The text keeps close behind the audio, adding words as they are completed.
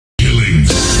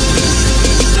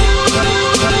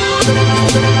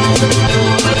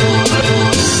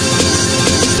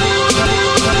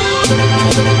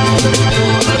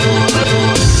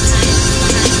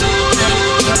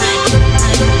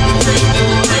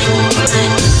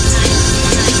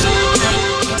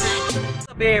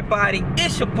everybody?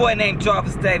 It's your boy named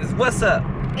Jarvis Davis. What's up?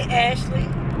 Hey, Ashley.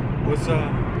 What's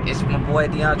up? It's my boy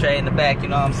DeAndre in the back, you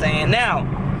know what I'm saying? Now,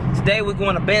 today we're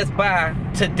going to Best Buy.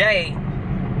 Today,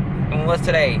 and what's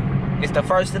today? It's the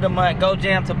first of the month. Go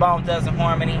jam to Bone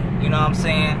Thugs-n-Harmony, you know what I'm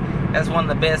saying? That's one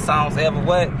of the best songs ever.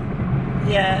 What?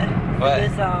 Yeah, what?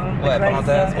 Good song. What? Bone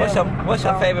Thugs? What's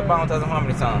your favorite Bone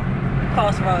Thugs-n-Harmony song?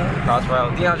 Crossroads.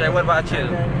 Crossroads. DeAndre, what about you?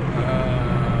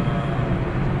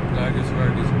 Douglas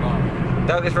Fergus Bone.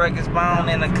 Douglas Fergus Bone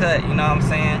in the cut, you know what I'm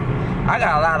saying? I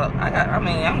got a lot of,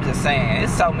 I'm just saying,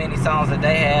 it's so many songs that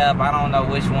they have, I don't know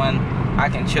which one I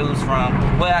can choose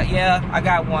from. Well, yeah, I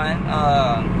got one,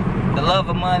 The Love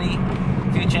of Money,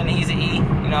 Future and Eazy-E, you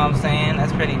know what I'm saying?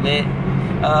 That's pretty lit.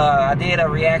 I did a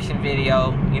reaction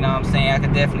video, you know what I'm saying? I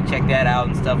could definitely check that out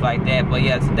and stuff like that. But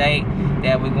yeah, today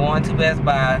that we're going to Best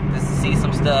Buy just to see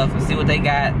some stuff and see what they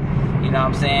got, you know what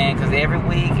I'm saying? Because every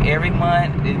week, every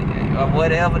month, or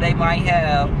whatever they might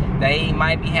have, they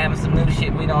might be having some new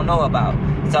shit we don't know about.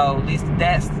 So at least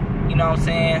that's, you know what I'm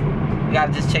saying? You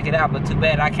gotta just check it out. But too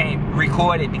bad I can't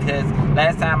record it because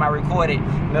last time I recorded,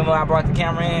 remember I brought the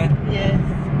camera in? Yes.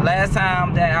 Last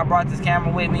time that I brought this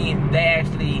camera with me, they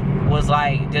actually was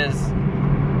like just,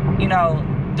 you know,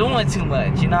 doing too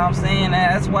much. You know what I'm saying?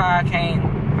 That's why I can't,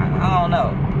 I don't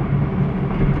know.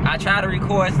 I try to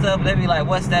record stuff, they be like,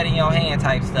 what's that in your hand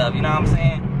type stuff, you know what I'm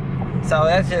saying? So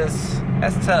that's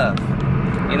tough,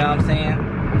 you know what I'm saying?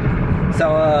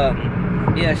 So,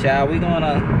 yeah, y'all, we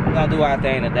gonna do our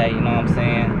thing today, you know what I'm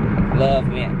saying? Love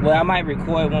me. Well, I might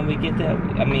record when we get there.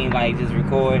 I mean, like, just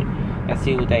record and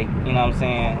see what they, you know what I'm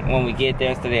saying? When we get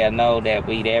there, so they'll know that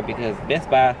we there, because Best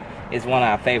Buy is one of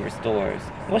our favorite stores.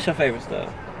 What's your favorite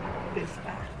store? Best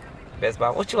Buy. Best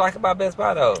Buy. What you like about Best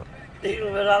Buy, though?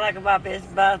 What I like about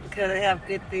Best Buy is because they have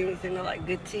good things, you know, like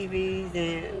good TVs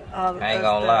and all the I ain't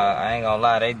gonna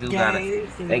lie. They do got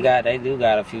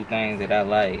a few things that I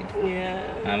like.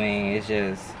 Yeah. I mean, it's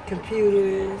just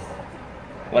computers.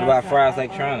 What about Fry's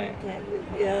Electronics?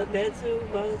 Yeah, that too.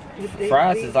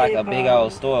 Fry's is like a big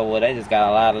old store where they just got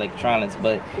a lot of electronics.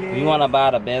 But if you want to buy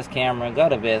the best camera, go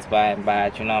to Best Buy and buy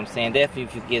it. You know what I'm saying? Definitely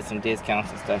if you get some discounts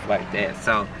and stuff like that.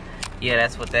 So yeah,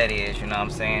 that's what that is. You know what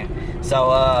I'm saying?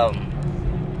 So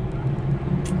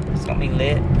it's gonna be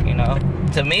lit, you know.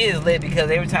 To me, it's lit because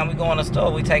every time we go in the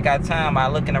store, we take our time by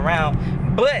looking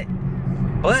around. But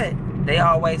they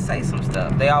always say some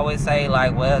stuff. They always say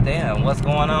like, well, damn, what's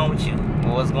going on with you?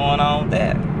 What's going on with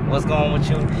that? What's going on with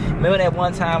you? Remember that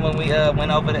one time when we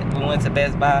went to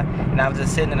Best Buy and I was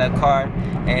just sitting in a car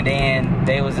and then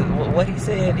they was, what he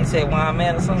said? He said wine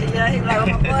man or something? Yeah, he's like,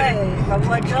 my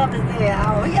boy Jarvis there.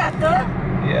 Oh, he out there?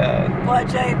 Yeah. Boy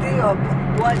JD or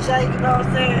boy Jay, you know what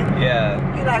I'm saying?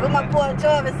 Yeah. He like, what my boy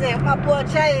Jarvis said? My boy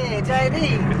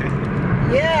JD.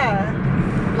 Yeah.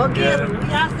 Go get him.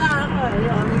 We outside, huh?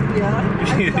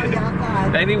 Yeah.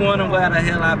 They be wondering where the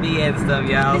hell I be at and stuff,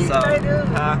 y'all. So, they do.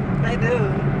 Huh? They do.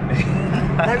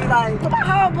 They be like, where my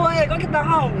homeboy at? Go get my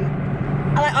homie.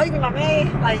 I like, oh, you be my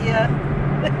man? Like, yeah.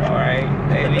 Alright.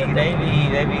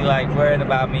 They be like worried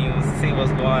about me and see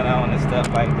what's going on and stuff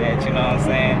like that, you know what I'm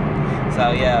saying?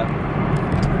 So yeah.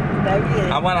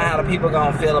 I wonder how the people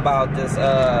gonna feel about this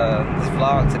this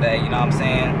vlog today, you know what I'm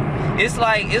saying? It's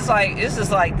just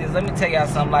like this. Let me tell y'all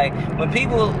something. Like when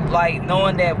people like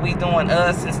knowing that we doing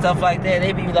us and stuff like that,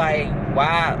 they be like,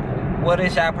 why, what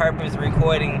is y'all purpose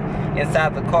recording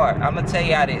inside the car? I'm gonna tell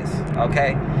y'all this,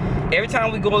 okay? Every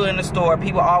time we go in the store,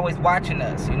 people are always watching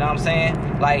us, you know what I'm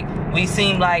saying? Like we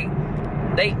seem like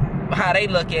how they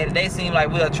look at it, they seem like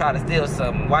we'll try to steal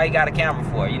something. Why you got a camera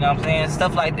for? You know what I'm saying?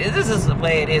 Stuff like this. This is the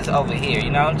way it is over here, you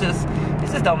know? It just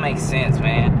don't make sense,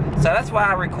 man. So that's why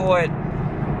I record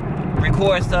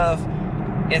stuff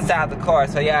inside the car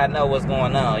so y'all know what's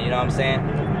going on, you know what I'm saying?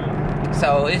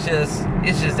 So it's just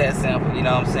that simple, you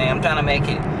know what I'm saying? I'm trying to make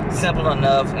it simple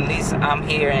enough. At least I'm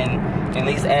here and at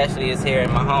least Ashley is here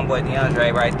and my homeboy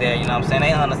DeAndre right there, you know what I'm saying?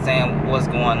 They understand what's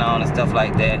going on and stuff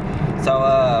like that. So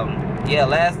yeah,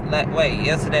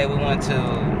 yesterday we went to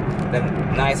the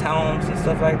nice homes and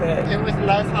stuff like that. It was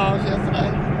nice homes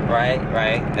yesterday.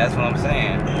 Right, that's what I'm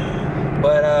saying.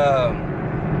 But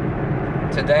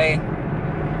today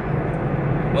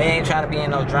we ain't trying to be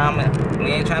in no drama. We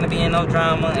ain't trying to be in no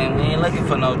drama, and we ain't looking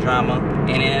for no drama,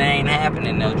 and it ain't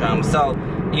happening no drama. So,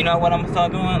 you know what I'm gonna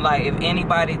start doing? Like, if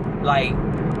anybody like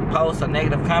posts a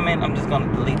negative comment, I'm just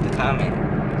gonna delete the comment.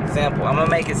 Simple. I'm gonna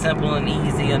make it simple and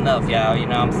easy enough, y'all. You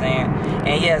know what I'm saying?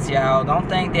 And yes, y'all, don't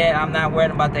think that I'm not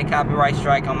worried about that copyright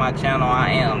strike on my channel. I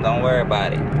am. Don't worry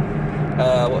about it.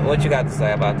 What you got to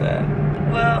say about that?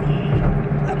 Well,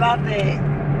 about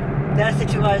that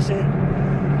situation.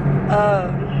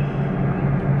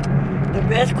 The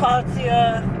best quality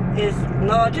is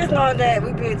just knowing that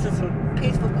we've been to some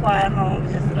peaceful, quiet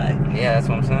homes yesterday. Yeah, that's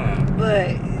what I'm saying. But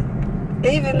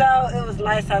even though it was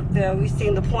nice out there, we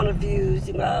seen the point of views,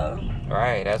 you know.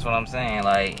 Right, that's what I'm saying.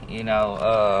 Like, you know,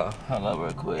 hold up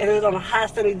real quick. And it was on a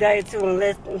hot sunny day too,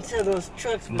 until those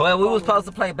trucks. But we were supposed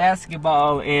to play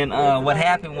basketball, and what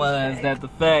happened was that the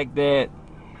fact that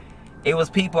it was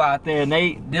people out there, and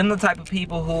them the type of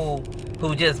people who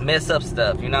just mess up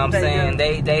stuff. You know what I'm saying?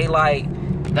 They like,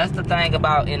 that's the thing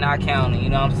about in our county. You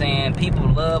know what I'm saying? People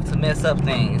love to mess up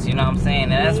things. You know what I'm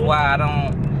saying? And that's why I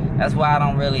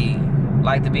don't really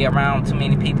like to be around too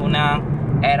many people now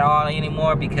at all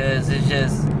anymore, because it's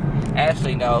just,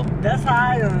 actually no. That's how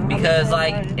I am. Because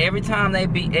like every time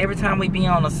we be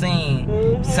on the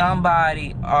scene,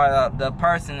 somebody or the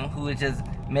person who is just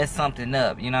mess something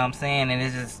up, you know what I'm saying? And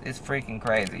it's freaking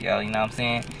crazy, yo, you know what I'm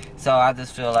saying? So I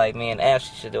just feel like me and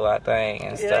Ashley should do our thing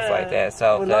and stuff like that.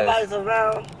 So when nobody's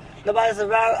around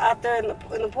out there in the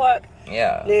park.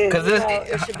 Yeah. Because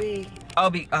it should be.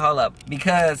 Hold up,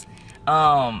 because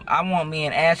I want me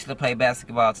and Ashley to play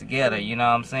basketball together, you know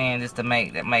what I'm saying? Just to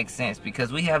make that make sense,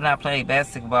 because we have not played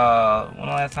basketball. When the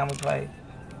last time we played?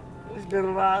 It's been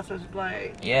a while since we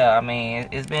played. Yeah, I mean,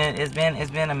 it's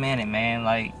been a minute, man.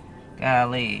 Like,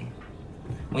 golly,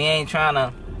 we ain't trying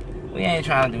to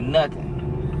do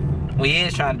nothing. We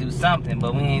is trying to do something,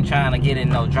 but we ain't trying to get in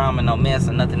no drama, no mess,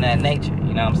 or nothing of that nature.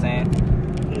 You know what I'm saying?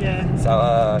 Yeah.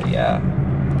 So, yeah.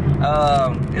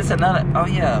 It's another. Oh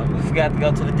yeah, we forgot to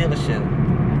go to the dealership.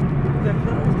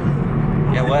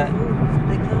 Yeah, what?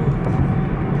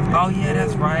 Oh yeah,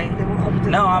 that's right.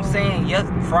 No, I'm saying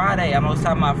Friday. I was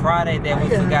talking about Friday that we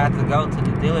forgot to go to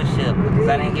the dealership because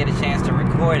I didn't get a chance to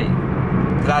record it.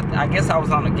 Cause I guess I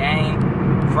was on the game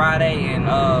Friday and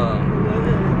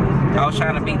I was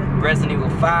trying to beat Resident Evil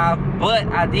 5, but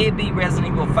I did beat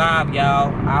Resident Evil 5,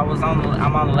 y'all.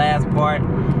 I'm on the last part.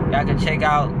 Y'all can check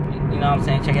out, you know what I'm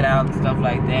saying, check it out and stuff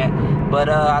like that. But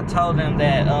I told them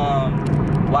that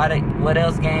what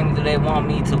else game do they want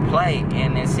me to play,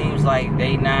 and it seems like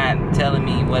they not telling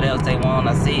me what else they want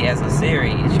to see as a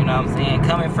series, you know what I'm saying,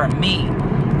 coming from me.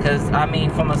 Because I mean,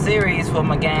 from a series, from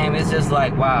a game, it's just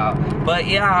like, wow. But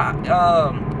yeah,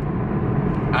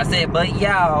 I said, but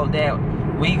y'all, that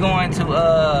we going to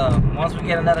once we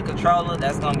get another controller,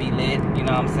 that's gonna be lit, you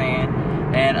know what I'm saying.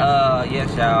 And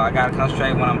yes, y'all, I gotta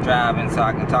concentrate when I'm driving so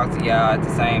I can talk to y'all at the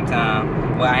same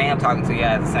time. Well, I am talking to y'all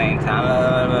at the same time.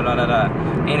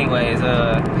 Anyways,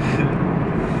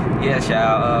 yes,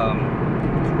 y'all.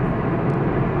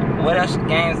 What else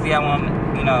games do y'all want me,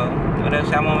 you know? What else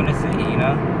y'all want me to see, you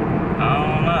know? I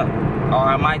don't know. Or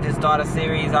I might just start a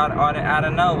series out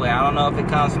of nowhere. I don't know if it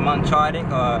comes from Uncharted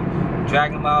or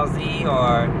Dragon Ball Z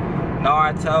or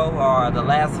Naruto or The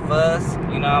Last of Us,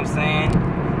 you know what I'm saying?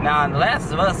 Now, The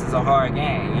Last of Us is a hard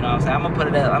game, you know what I'm saying? I'm gonna put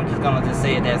it up, I'm just gonna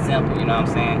say it that simple, you know what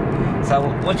I'm saying? So,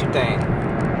 what you think?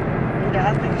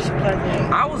 Yeah, I think you should play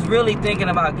that. I was really thinking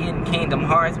about getting Kingdom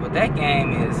Hearts, but that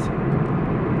game is,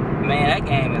 man, that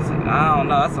game is, I don't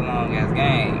know, that's a long ass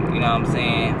game, you know what I'm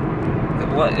saying?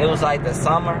 What, it was like the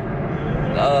summer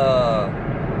it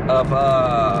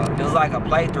was like a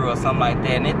playthrough or something like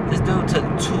that, and this dude took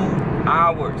 2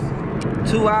 hours.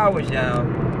 2 hours, y'all.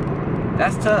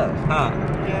 That's tough, huh?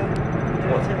 Yeah.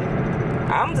 Well,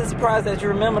 I'm just surprised that you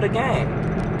remember the game.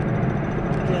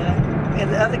 Yeah.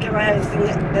 And the other game I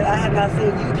had not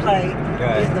seen you play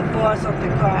is the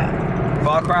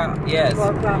Far Cry. Yes.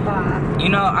 Far Cry 5. You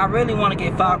know, I really want to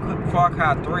get Far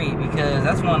Cry 3 because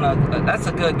that's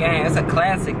a good game. It's a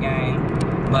classic game.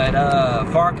 But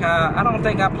Far Cry, I don't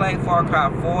think I played Far Cry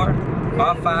 4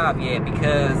 or 5 yet,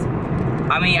 because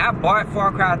I mean, I bought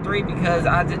Far Cry 3 because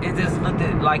it just looked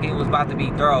like it was about to be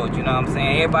throwed, you know what I'm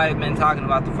saying? Everybody's been talking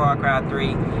about the Far Cry 3,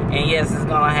 and yes, it's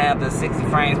gonna have the 60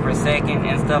 frames per second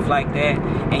and stuff like that.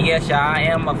 And yes, y'all, I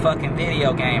am a fucking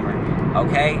video gamer,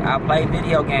 okay? I play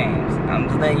video games. I'm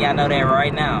just letting y'all know that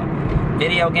right now.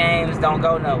 Video games don't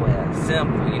go nowhere.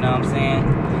 Simple, you know what I'm saying?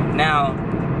 Now,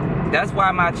 that's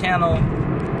why my channel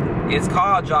is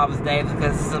called Jarvis Davis,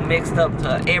 because it's a mixed up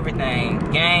to everything.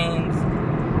 Games,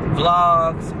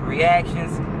 vlogs,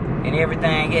 reactions, and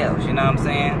everything else, you know what I'm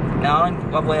saying? Now,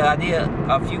 well, I did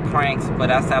a few pranks, but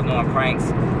I stopped doing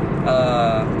pranks.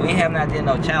 We have not did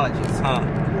no challenges, huh?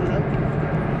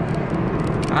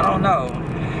 I don't know.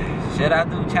 Should I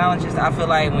do challenges? I feel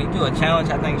like when you do a challenge,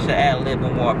 I think you should add a little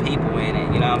bit more people in it,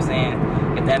 you know what I'm saying?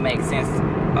 If that makes sense,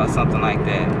 or something like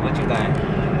that. What you think?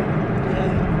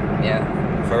 Yeah,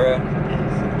 for real?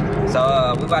 So,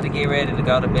 we're about to get ready to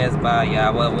go to Best Buy,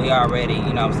 y'all. Well, we already,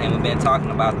 you know what I'm saying, we've been talking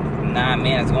about 9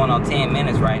 minutes, going on 10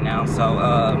 minutes right now. So,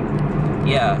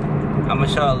 yeah, I'm going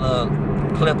to show a little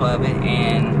clip of it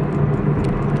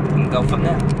and go from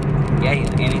there. Yeah,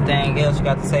 anything else you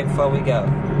got to say before we go?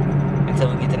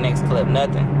 Until we get the next clip.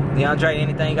 Nothing. DeAndre,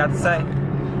 anything you got to say?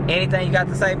 Anything you got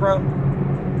to say, bro?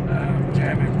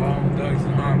 Jamming Bone Thugs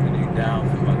and Harmony down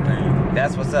for my thing.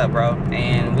 That's what's up, bro.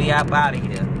 And we up out of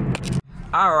here.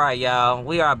 Alright, y'all.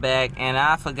 We are back. And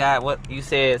I forgot what you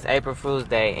said is April Fool's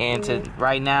Day. And to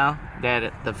right now,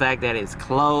 that the fact that it's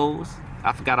closed,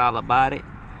 I forgot all about it.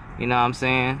 You know what I'm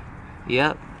saying?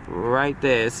 Yep. Right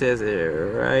there. It says it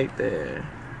right there.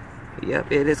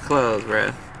 Yep, it is closed,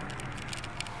 bruh.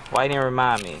 Why you didn't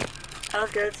remind me? I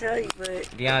was gonna tell you, but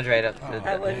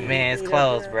DeAndre, man, it's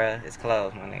closed, bruh. It's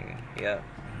closed, my nigga. Yep.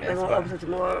 They're gonna open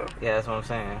tomorrow. Yeah, that's what I'm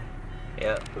saying.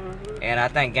 Yep. And I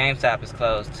think GameStop is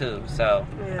closed too, so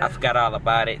I forgot all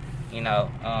about it. You know.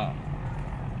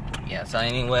 Yeah. So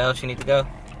anywhere else you need to go?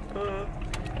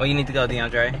 Where you need to go,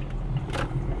 DeAndre?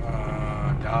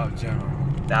 Dollar General.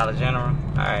 Dollar General.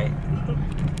 All right.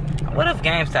 What if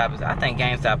GameStop is? I think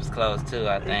GameStop is closed too.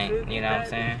 I think. You know what I'm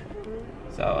saying?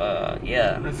 So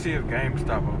yeah. Let's see if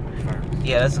GameStop opens first.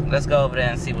 Yeah, let's go over there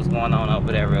and see what's going on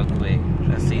over there real quick.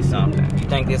 Let's see something. You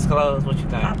think it's closed? What you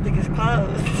think? I think it's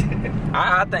closed.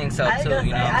 I think so too.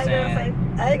 You know what I'm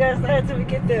saying? I ain't gonna say it until we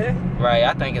get there. Right.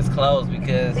 I think it's closed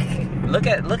because look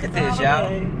at this,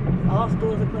 y'all. All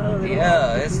schools are closed.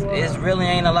 Yeah, it's really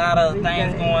ain't a lot of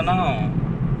things going on.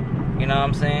 You know what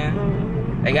I'm saying?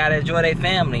 They gotta enjoy their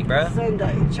family, bro.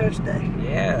 Sunday, church day.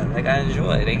 Yeah, they gotta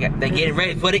enjoy it. They getting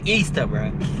ready for the Easter,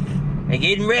 bro. They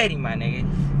getting ready, my nigga.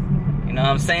 You know what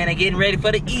I'm saying? They getting ready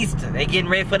for the Easter. They getting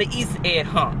ready for the Easter egg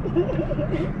hunt.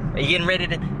 They getting ready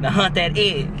to hunt that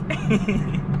egg.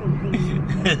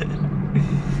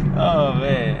 Oh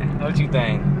man, what you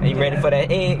think? Are you ready for that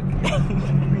egg?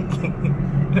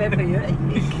 Ready for your egg.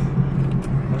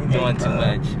 I'm doing too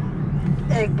much.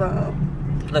 Egg bomb.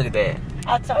 Look at that.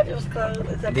 I told you it was closed.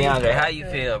 DeAndre, how you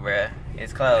feel, bruh?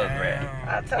 It's closed,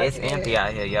 bruh. It's empty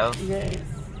out here, yo. Yes.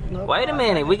 No Wait a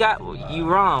minute, we got you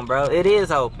wrong, bro. It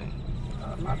is open.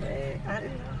 Oh, my bad. I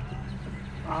didn't know.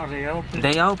 Oh, they open?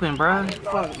 They open, bro.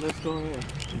 Fuck, let's go in.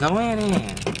 Go in.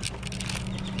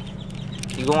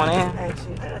 You going in?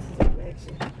 Action. Action.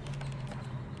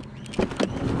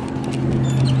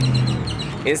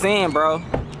 It's in, bro.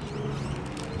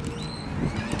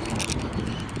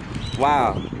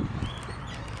 Wow.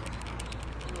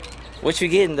 What you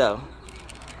getting though?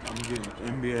 I'm getting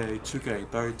NBA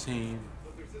 2K13.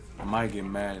 I might get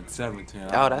Madden 17.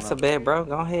 Oh, that's a bet, bro.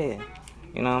 Go ahead.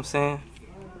 You know what I'm saying?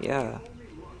 Yeah.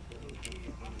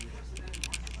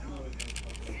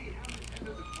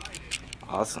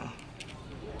 Awesome.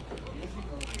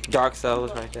 Dark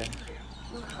Souls right there.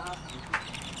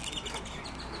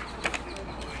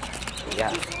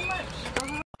 Yeah.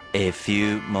 A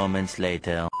few moments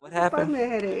later. What happened?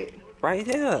 Spider-Man had it. Right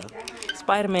here.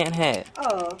 Spider-Man hat.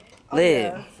 Oh.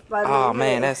 Lid. Yeah. Oh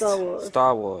man, that's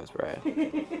Star Wars, bro.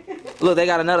 Look, they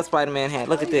got another Spider-Man hat.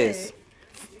 Look at this.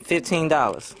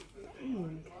 $15.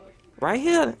 Right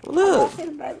here. Look.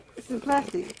 It's in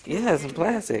plastic. Yeah, it's in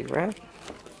plastic, bro.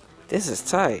 This is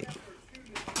tight.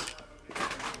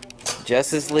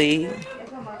 Justice League.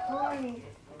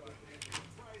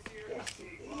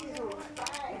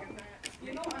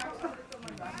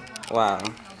 Wow.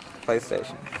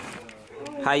 PlayStation.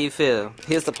 How you feel?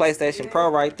 Here's the PlayStation Pro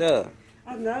right there.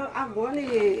 I know. I want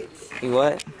it. You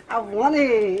what? I want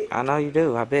it. I know you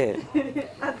do. I bet.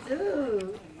 I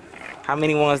do. How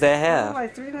many ones that have?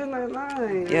 Like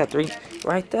 $3.99. Yeah,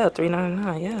 right there,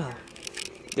 $3.99. Yeah.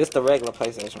 This the regular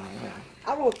PlayStation right here.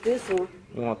 I want this one.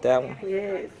 You want that one?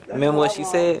 Yes. Remember what she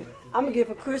said? I'm gonna get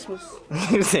it for Christmas.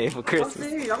 You said for I'm Christmas.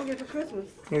 serious. I'm gonna get it for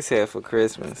Christmas. You said for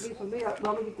Christmas. For me, I'm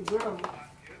gonna get the girl.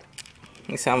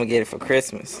 You said I'm gonna get it for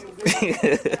Christmas.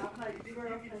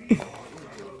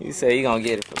 You said you gonna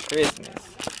get it for Christmas.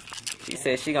 She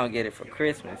said she gonna get it for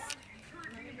Christmas.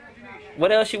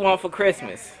 What else you want for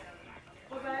Christmas?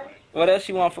 What else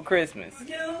you want for Christmas?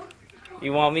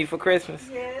 You want me for Christmas?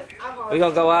 Yes. We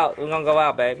gonna go out. We gonna go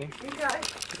out, baby. Okay.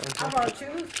 I want you,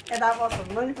 and I want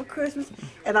some money for Christmas,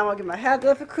 and I want to get my hair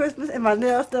done for Christmas, and my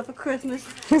nails done for Christmas.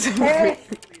 And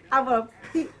I want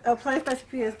a PlayStation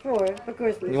PS4 for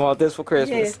Christmas. You want this for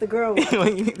Christmas? Yes, the girl one.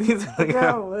 The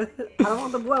girl one. I don't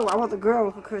want the boy one. I want the girl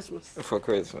one for Christmas. For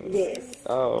Christmas? Yes.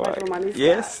 Oh, Like right. for my new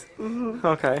Yes? Mm-hmm.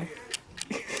 Okay.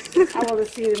 I want to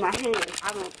see it in my hand.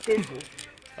 I want this one.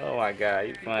 Oh my God,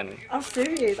 you funny. I'm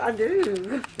serious. I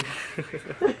do.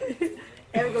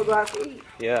 And we gonna go out to eat.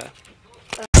 Yeah.